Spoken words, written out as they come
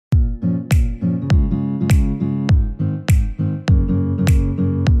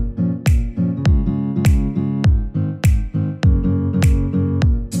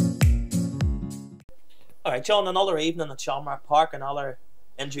Right, John, another evening at Shamrock Park, another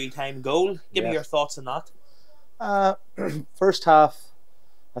injury time goal. Give me your thoughts on that. First half,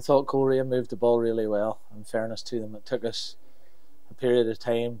 I thought Coleraine moved the ball really well. In fairness to them, it took us a period of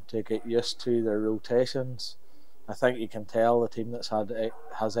time to get used to their rotations. I think you can tell the team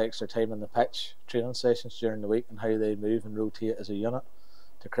has extra time in the pitch, training sessions during the week, and how they move and rotate as a unit.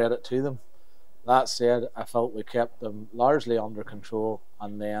 To credit to them. That said, I felt we kept them largely under control,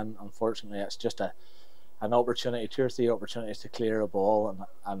 and then unfortunately, it's just an opportunity, 2 or 3 opportunities to clear a ball,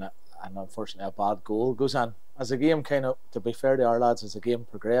 and unfortunately a bad goal goes in. As the game to be fair to our lads, as the game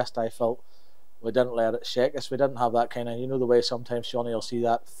progressed, I felt we didn't let it shake us. We didn't have that kind of, the way sometimes Johnny will see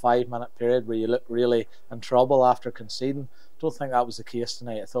that 5-minute period where you look really in trouble after conceding. Don't think that was the case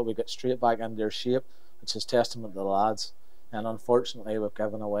tonight. I thought we got straight back into their shape, which is testament to the lads. And unfortunately, we've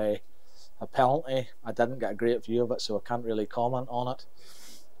given away a penalty. I didn't get a great view of it, so I can't really comment on it.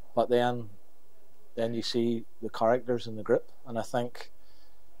 But then you see the characters in the group, and I think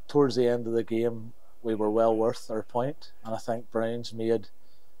towards the end of the game we were well worth our point, and I think Brown's made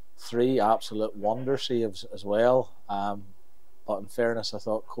 3 absolute wonder saves as well. But in fairness, I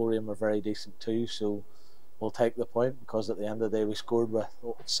thought Coleraine were very decent too, so we'll take the point, because at the end of the day we scored with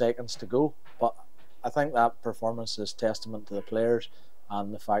seconds to go. But I think that performance is testament to the players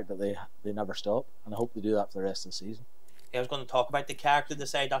and the fact that they never stop, and I hope they do that for the rest of the season. Yeah, I was going to talk about the character of the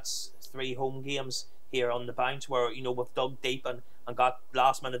side. That's 3 home games here on the bounce where we've dug deep and got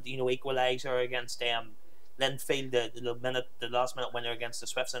last minute equaliser against Linfield, the last minute winner against the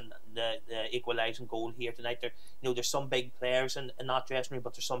Swifts, and the equalising goal here tonight. There's some big players in that dressing room,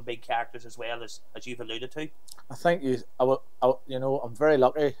 but there's some big characters as well, as you've alluded to. I think I'm very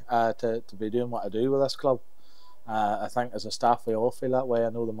lucky to be doing what I do with this club. I think as a staff we all feel that way. I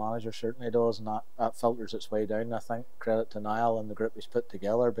know the manager certainly does, and that filters its way down. I think credit to Niall and the group he's put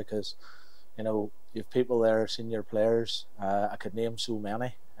together, because you've people there, senior players. I could name so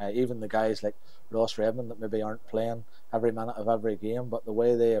many, even the guys like Ross Redmond that maybe aren't playing every minute of every game, but the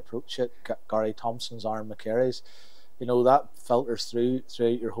way they approach it, Gary Thompson's, Aaron McCarry's, that filters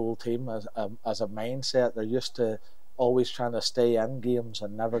throughout your whole team as a mindset. They're used to always trying to stay in games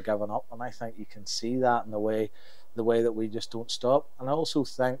and never giving up, and I think you can see that in the way that we just don't stop. And I also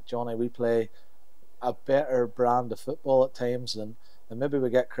think, Johnny, we play a better brand of football at times than maybe we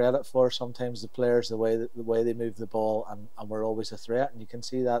get credit for. Sometimes the players, the way they move the ball, and we're always a threat, and you can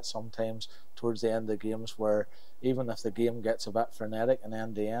see that sometimes towards the end of games, where even if the game gets a bit frenetic and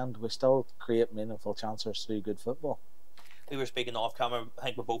end to end, we still create meaningful chances through good football. We were speaking off camera. I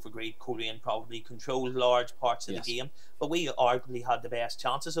think we both agreed Coleraine probably controlled large parts of the game, but we arguably had the best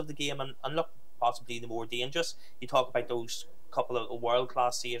chances of the game, and look, possibly the more dangerous. You talk about those couple of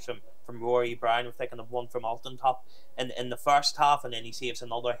world-class saves from Rory Brown. I'm thinking of one from Alton Top in the first half, and then he saves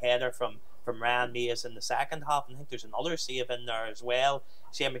another header from Ryan Mays in the second half, and I think there's another save in there as well.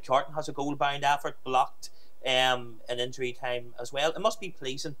 Shane McCartan has a goal-bound effort blocked in injury time as well. It must be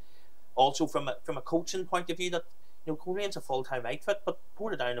pleasing also from a coaching point of view that Coleraine's a full-time outfit, but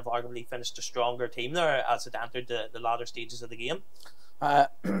Portadown have arguably finished a stronger team there as it entered the latter stages of the game.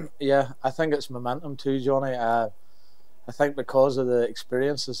 Yeah, I think it's momentum too, Johnny. I think because of the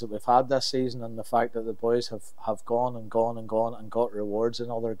experiences that we've had this season, and the fact that the boys have gone and got rewards in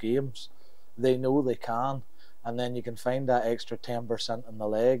other games, they know they can. And then you can find that extra 10% in the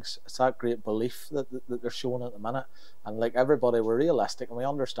legs. It's that great belief that they're showing at the minute. And like everybody, we're realistic, and we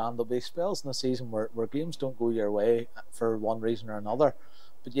understand there'll be spells in the season where games don't go your way for one reason or another.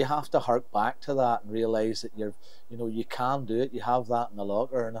 But you have to hark back to that and realise that you can do it. You have that in the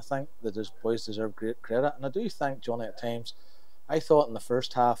locker, and I think that those boys deserve great credit. And I do think, Johnny, at times, I thought in the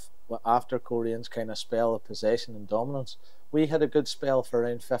first half, after Coleraine's kind of spell of possession and dominance, we had a good spell for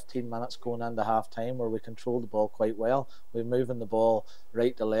around 15 minutes going into half time, where we controlled the ball quite well. We were moving the ball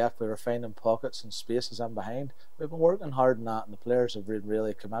right to left. We were finding pockets and spaces in behind. We've been working hard on that, and the players have been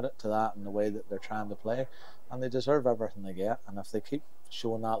really committed to that in the way that they're trying to play, and they deserve everything they get. And if they keep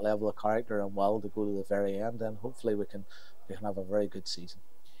showing that level of character and will to go to the very end, then hopefully we can have a very good season.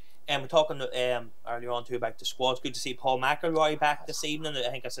 We're talking earlier on too about the squad. It's good to see Paul McElroy back this evening. I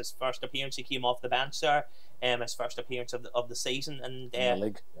think it's his first appearance. He came off the bench there. His first appearance of the season, and in the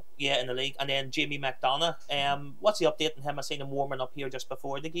league. Yeah, in the league. And then Jamie McDonough. What's the update on him? I seen him warming up here just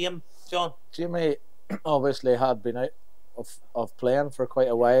before the game, John. Jamie obviously had been out of playing for quite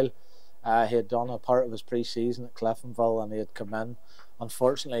a while. He had done a part of his pre-season at Cliftonville, and he had come in.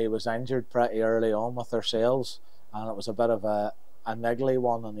 Unfortunately, he was injured pretty early on with ourselves, and it was a bit of a niggly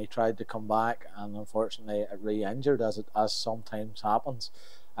one, and he tried to come back, and unfortunately it re-injured, as sometimes happens.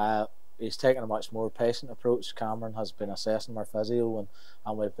 he's taken a much more patient approach. Cameron has been assessing our physio,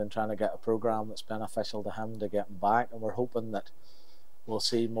 and we've been trying to get a programme that's beneficial to him to get him back, and we're hoping that we'll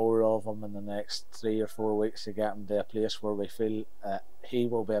see more of him in the next 3 or 4 weeks to get him to a place where we feel he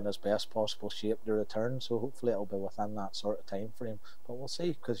will be in his best possible shape to return. So hopefully it'll be within that sort of time frame, but we'll see,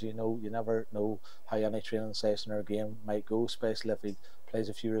 because you never know how any training session or game might go, especially if he plays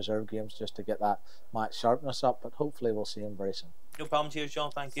a few reserve games just to get that match sharpness up. But hopefully we'll see him very soon. No problem. Cheers,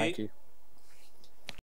 John. Thank you.